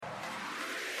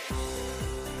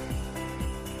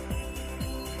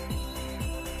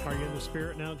Are you in the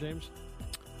spirit now, James?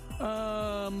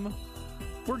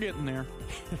 We're getting there.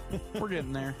 We're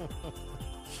getting there.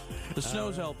 The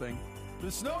snow's helping. The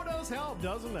snow does help,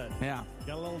 doesn't it? Yeah.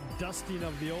 Got a little dusting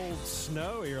of the old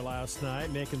snow here last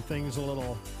night, making things a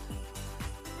little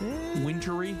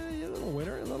Wintry. a little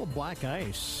winter, a little black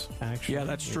ice, actually. Yeah,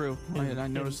 that's true. I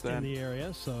noticed that. In the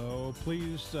area, so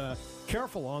please,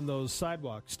 careful on those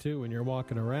sidewalks, too, when you're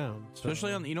walking around. So,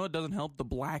 Especially on, it doesn't help the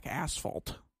black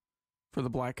asphalt for the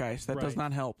black ice. That does Right.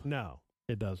 not help. No,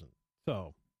 it doesn't.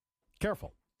 So,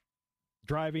 careful.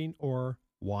 Driving or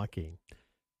walking.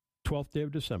 12th day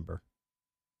of December.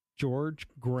 George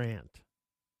Grant,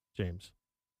 James,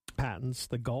 patents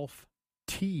the Golf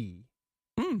T.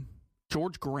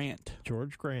 George Grant.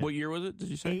 George Grant. What year was it, did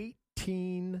you say?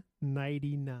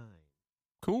 1899.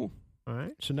 Cool. All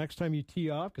right. So next time you tee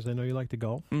off, because I know you like to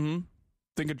golf, Mm-hmm.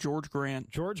 Think of George Grant.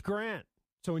 George Grant.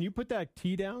 So when you put that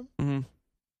tee down, Mm-hmm.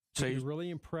 so Say, you really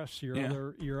impress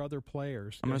your other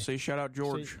players. I'm going to say shout out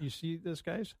George. You see this,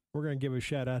 guys? We're going to give a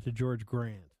shout out to George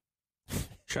Grant.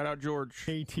 Shout out George.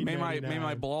 May 1899.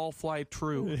 my ball fly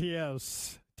true.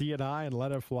 Yes. Tee it high and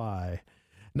let it fly.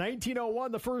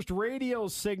 1901, the first radio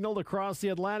signal across the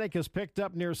Atlantic is picked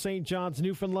up near St. John's,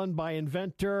 Newfoundland by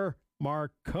inventor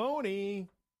Marconi.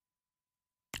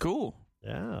 Cool.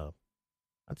 Yeah.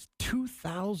 That's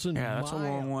 2,000 Yeah, that's miles. a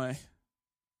long way.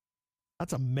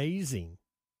 That's amazing.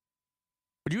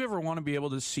 Would you ever want to be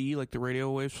able to see like the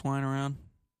radio waves flying around?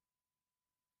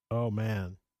 Oh,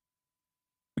 man.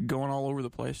 Going all over the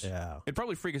place. Yeah. It'd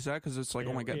probably freak us out because it's like,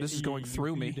 oh my God, this is going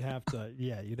through me. You'd have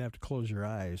to close your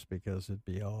eyes because it'd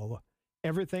be all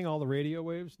the radio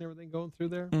waves and everything going through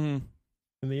there Mm-hmm.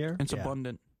 in the air. It's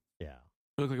abundant. Yeah.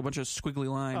 Look like a bunch of squiggly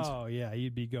lines. Oh, yeah.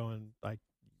 You'd be going, like,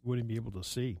 wouldn't be able to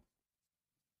see.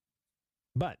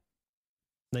 But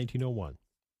 1901,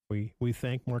 we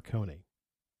thank Marconi.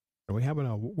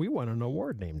 And we won an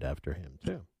award named after him,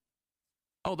 too.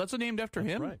 Oh, that's named after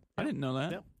That's him? right. I didn't know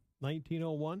that. Yep.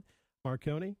 1901,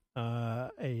 Marconi.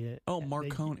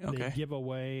 Marconi. Okay.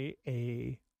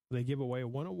 They give away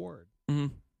one award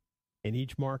Mm-hmm. in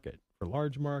each market for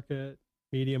large market,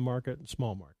 medium market, and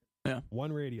small market. Yeah.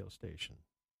 One radio station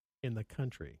in the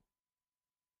country.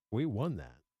 We won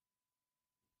that.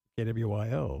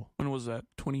 KWYO. When was that?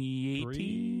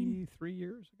 2018? 3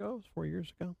 years ago? 4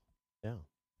 years ago? Yeah.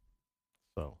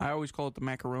 So I always call it the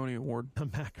Macaroni Award the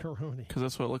macaroni. because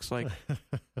that's what it looks like.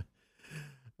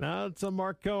 Now it's a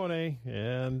Marconi,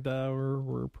 and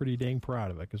we're pretty dang proud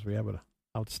of it because we have an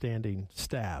outstanding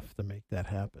staff to make that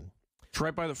happen. It's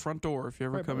right by the front door if you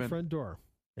ever Right come by the in. front door.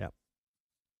 Yep.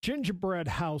 Gingerbread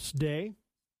House Day.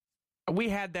 We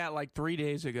had that like 3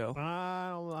 days ago.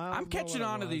 I'm catching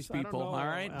on to these people, all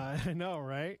right? I know,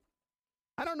 right?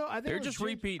 I don't know. I think They're it was just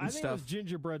repeating I think stuff. It was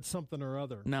gingerbread something or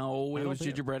other. No, I it don't was think-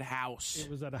 Gingerbread House. It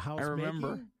was at a house. I remember.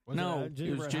 making? Was No, it a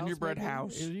it was Gingerbread making?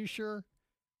 House. Are you sure?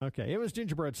 Okay, it was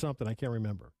gingerbread something. I can't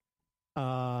remember.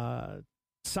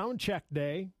 Sound check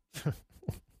day.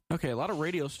 Okay, a lot of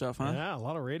radio stuff, huh? Yeah, a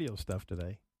lot of radio stuff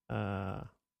today. A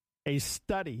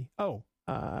study.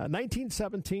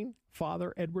 1917,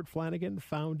 Father Edward Flanagan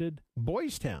founded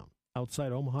Boys Town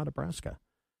outside Omaha, Nebraska,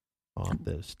 on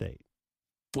this state.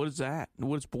 What is that?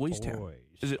 What is Boys Town? Boys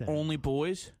Is it Town. only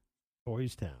boys?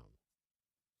 Boys Town,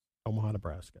 Omaha,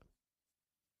 Nebraska.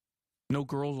 No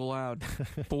girls allowed.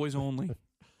 Boys only.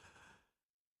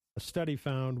 A study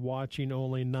found watching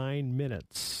only 9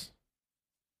 minutes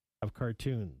of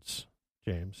cartoons,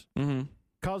 James, Mm-hmm.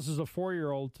 causes a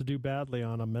 4-year-old to do badly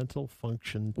on a mental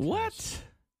function test. What?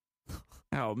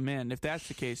 Oh man, if that's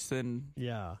the case, then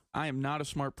Yeah, I am not a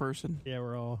smart person. yeah,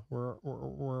 we're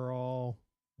all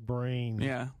brain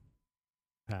Yeah,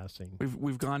 passing.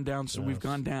 we've gone down. So we've Yes.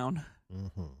 gone down.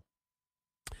 Mm-hmm.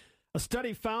 A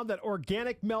study found that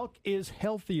organic milk is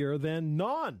healthier than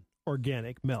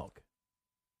non-organic milk.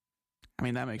 I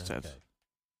mean, that makes sense. Okay.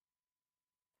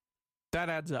 That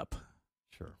adds up.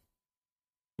 Sure.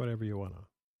 Whatever you want to.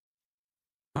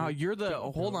 Oh, you're the.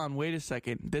 Go- Hold go. on, wait a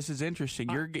second. This is interesting.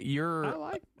 You're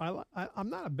I'm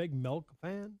not a big milk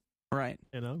fan. right,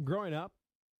 Growing up,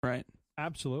 right.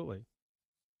 absolutely.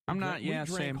 I'm We not. drank- Yeah, we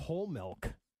drank same. whole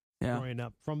milk Yeah, growing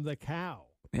up from the cow.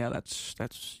 yeah.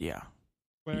 That's yeah.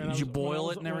 When Did I you was- boil when I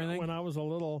was- it and everything? When I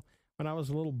was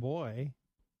a little boy,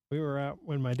 we were out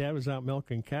when my dad was out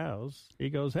milking cows. He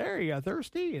goes, "Hey, you got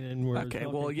thirsty?" And we're Okay.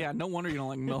 Well, milking yeah. No wonder you don't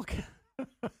like milk.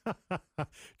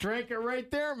 Drank it right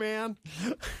there, man.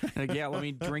 Like, yeah. Let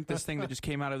me drink this thing that just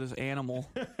came out of this animal.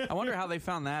 I wonder how they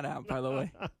found that out. By the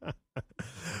way.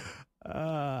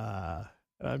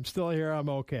 I'm still here. I'm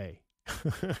okay.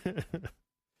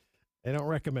 They don't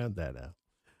recommend that now.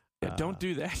 Yeah, don't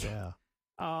do that. Yeah.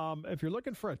 If you're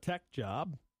looking for a tech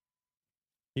job,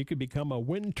 You could become a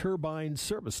wind turbine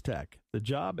service tech. The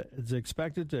job is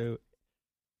expected to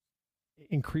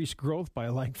increase growth by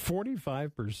like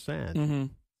 45%. Mm-hmm.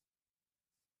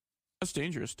 That's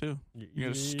dangerous, too. You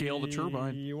got to scale the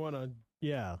turbine. You want to,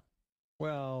 yeah.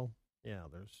 Well, yeah,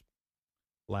 there's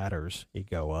ladders you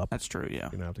go up. That's true, yeah.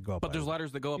 You don't have to go up. But there's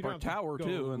ladders that go up our tower,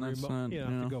 too. And that's you don't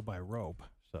have to go by rope.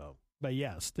 So, but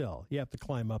yeah, still, you have to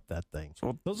climb up that thing.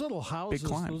 So those little houses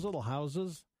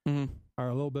are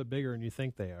a little bit bigger than you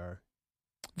think they are.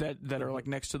 That are like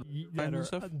next to the turbines and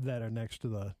stuff? That are next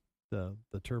to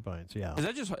the turbines, yeah. Is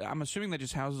that just? I'm assuming that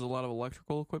just houses a lot of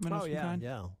electrical equipment of some kind?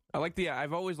 Yeah.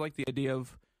 I've always liked the idea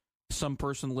of some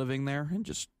person living there and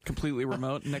just completely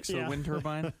remote next to the wind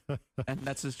turbine, and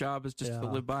that's his job is just to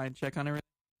live by and check on everything.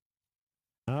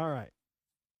 All right.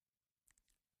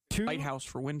 Lighthouse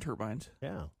for wind turbines.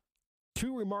 Yeah.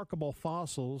 2 remarkable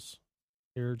fossils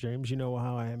here, James. You know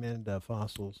how I am into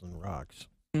fossils and rocks.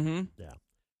 Mm-hmm. Yeah.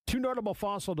 2 notable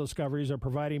fossil discoveries are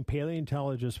providing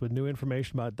paleontologists with new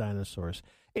information about dinosaurs.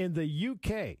 In the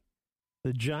UK,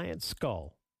 the giant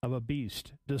skull of a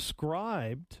beast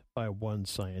described by one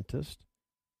scientist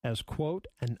as, quote,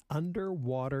 an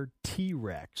underwater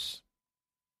T-Rex.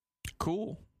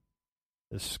 Cool.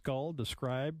 The skull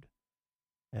described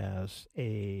as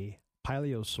a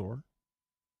plesiosaur,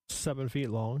 7 feet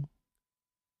long.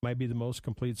 Might be the most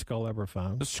complete skull ever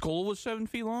found. The skull was 7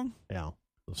 feet long? Yeah,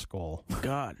 the skull.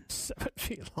 God. 7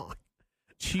 feet long.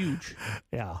 It's huge.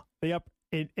 Yeah. Yep.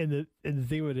 And the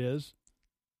thing of it is,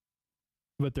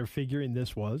 what they're figuring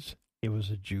this was, it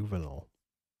was a juvenile.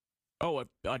 Oh,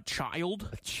 a child?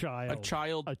 A child. A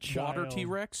child water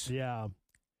T-Rex? Yeah.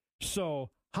 So,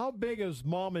 how big is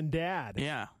mom and dad?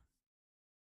 Yeah.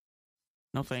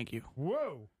 No, thank you.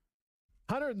 Whoa.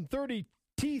 130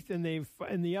 teeth in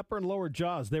the upper and lower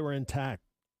jaws. They were intact.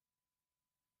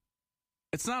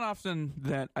 It's not often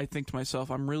that I think to myself,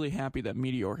 I'm really happy that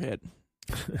meteor hit.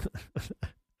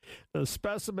 The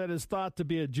specimen is thought to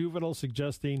be a juvenile,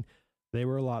 suggesting they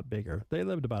were a lot bigger. They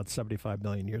lived about 75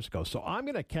 million years ago. So I'm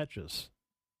going to catch this.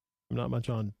 I'm not much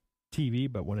on TV,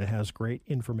 but when it has great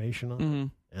information on it.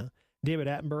 Yeah. David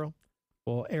Attenborough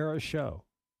will air a show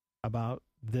about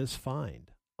this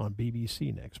find on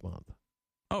BBC next month.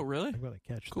 Oh, really? I'm going to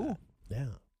catch that. Cool. Yeah,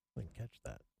 I can catch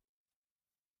that.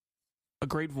 A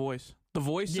great voice. The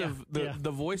voice of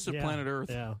the voice of planet Earth.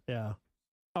 Yeah.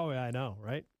 Oh, yeah, I know,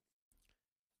 right?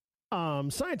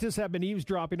 Scientists have been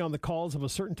eavesdropping on the calls of a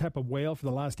certain type of whale for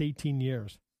the last 18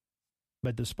 years.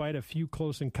 But despite a few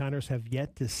close encounters, have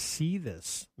yet to see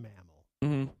this mammal.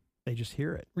 Mm-hmm. They just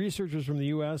hear it. Researchers from the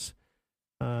U.S.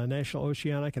 National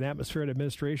Oceanic and Atmospheric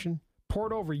Administration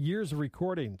poured over years of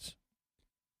recordings.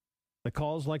 The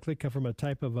calls likely come from a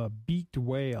type of a beaked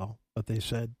whale, but they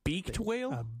said... Beaked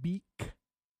whale? A beak.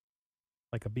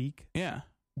 Like a beak? Yeah.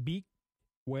 Beaked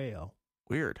whale.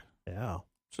 Weird. Yeah.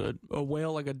 So a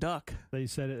whale like a duck. They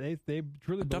said they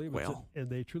truly believe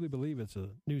they truly believe it's a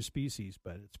new species,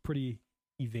 but it's pretty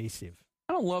evasive.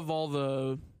 I don't love all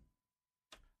the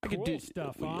cool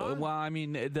stuff. Huh? Well, I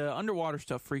mean, the underwater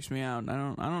stuff freaks me out. I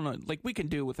don't know. Like, we can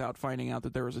do without finding out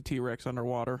that there was a T-Rex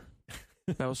underwater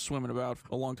that was swimming about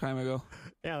a long time ago.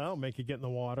 Yeah, that'll make you get in the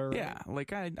water. Right? Yeah,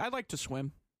 like I like to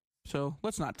swim, so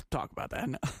let's not talk about that.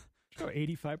 No.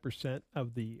 85%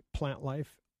 of the plant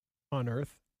life on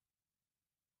Earth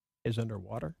is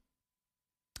underwater.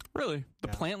 Really? The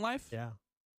plant life? Yeah.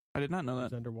 I did not know that.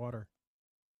 It's underwater.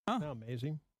 Huh. Isn't that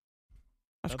amazing?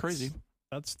 That's crazy.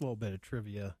 That's a little bit of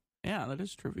trivia. Yeah, that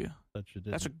is trivia.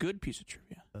 That's a good piece of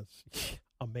trivia. That's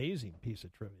amazing piece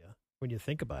of trivia when you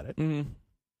think about it. Mm-hmm.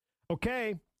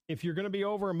 Okay, if you're going to be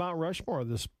over in Mount Rushmore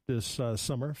this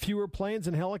summer, fewer planes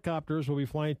and helicopters will be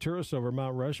flying tourists over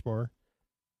Mount Rushmore.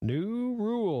 New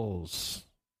rules.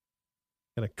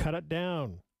 Going to cut it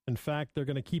down. In fact, they're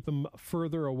going to keep them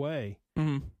further away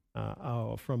from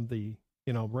the,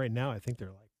 right now I think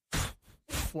they're like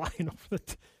flying over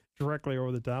directly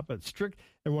over the top. But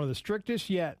one of the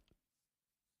strictest yet.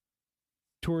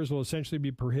 Tours will essentially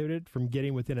be prohibited from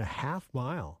getting within a half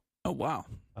mile. Oh, wow.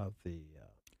 Of the,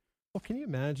 well, can you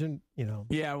imagine,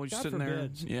 Yeah, we're just sitting there.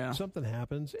 Yeah. Something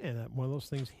happens and one of those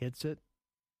things hits it.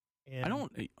 And,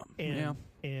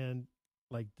 and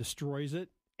like destroys it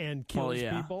and kills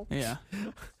people. Yeah.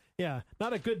 Yeah.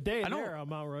 Not a good day there on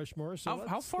Mount Rushmore. So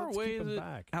how far away is it?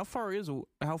 Back. How far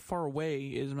away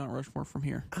is Mount Rushmore from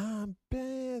here?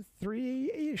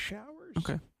 3-ish hours.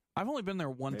 Okay. I've only been there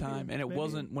one time, and it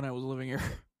wasn't when I was living here.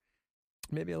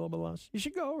 Maybe a little bit less. You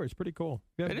should go. It's pretty cool.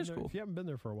 It is cool. If you haven't been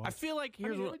there for a while. I feel like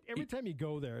every time you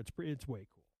go there, it's way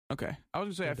cool. Okay. I was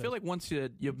going to say, I feel like once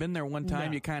you've been there one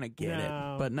time, you kind of get it.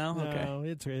 But no? Okay. No,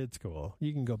 it's cool.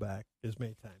 You can go back as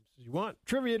many times as you want.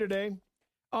 Trivia today.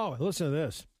 Oh, listen to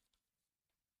this.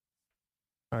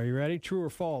 Are you ready? True or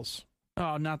false?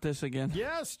 Oh, not this again.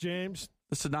 Yes, James.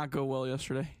 This did not go well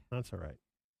yesterday. That's all right.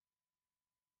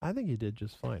 I think you did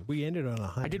just fine. We ended on a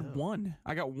high I did note. one.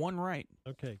 I got one right.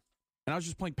 Okay. And I was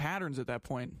just playing patterns at that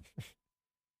point.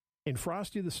 In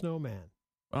Frosty the Snowman,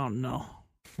 Oh, no.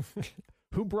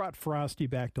 who brought Frosty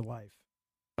back to life?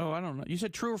 Oh, I don't know. You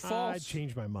said true or false? I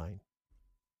changed my mind.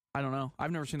 I don't know.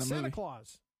 I've never seen the Santa movie.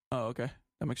 Claus. Oh, okay.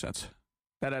 That makes sense.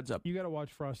 That adds up. You got to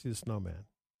watch Frosty the Snowman.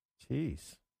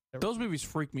 Jeez. Those movies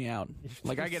freak me out.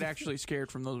 Like, I get actually scared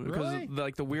from those because Really?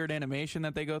 of the weird animation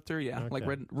that they go through. Yeah, like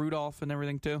Okay. Rudolph and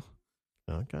everything, too.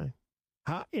 Okay.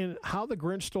 How the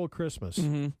Grinch Stole Christmas,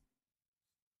 Mm-hmm.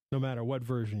 no matter what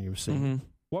version you've seen, Mm-hmm.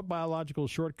 what biological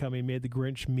shortcoming made the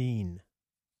Grinch mean?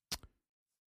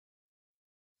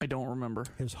 I don't remember.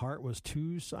 His heart was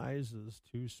 2 sizes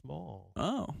too small.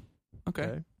 Oh,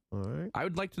 okay. All right. I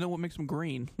would like to know what makes them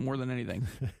green more than anything.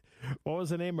 What was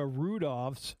the name of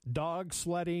Rudolph's dog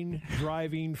sledding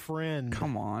driving friend?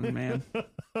 Come on, man.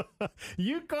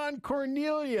 Yukon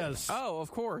Cornelius. Oh, of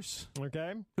course.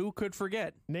 Okay. Who could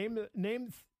forget? Name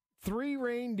 3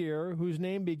 reindeer whose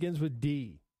name begins with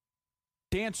D.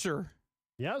 Dancer,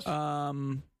 Yes.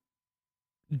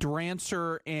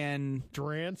 Drancer, and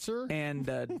Drancer.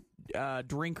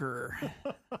 Drinker.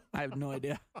 I have no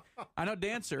idea. I know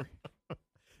Dancer.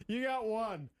 You got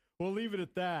one. We'll leave it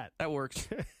at that. That works.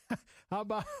 How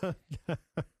about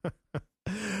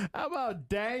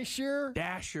Dasher?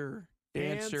 Dasher,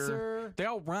 Dancer. Dancer. They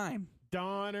all rhyme.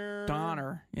 Donner.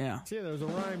 Donner. Yeah. See, there's a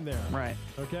rhyme there. Right.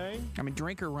 Okay. I mean,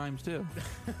 Drinker rhymes too.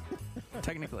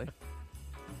 Technically.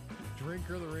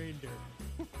 Drinker the reindeer.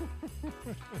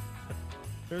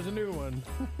 There's a new one.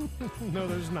 No,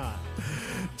 there's not.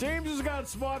 James has got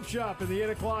Swap Shop in the 8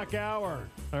 o'clock hour.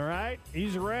 All right?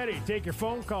 He's ready. Take your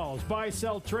phone calls. Buy,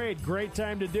 sell, trade. Great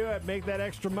time to do it. Make that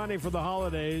extra money for the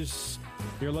holidays.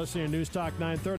 You're listening to News Talk 930.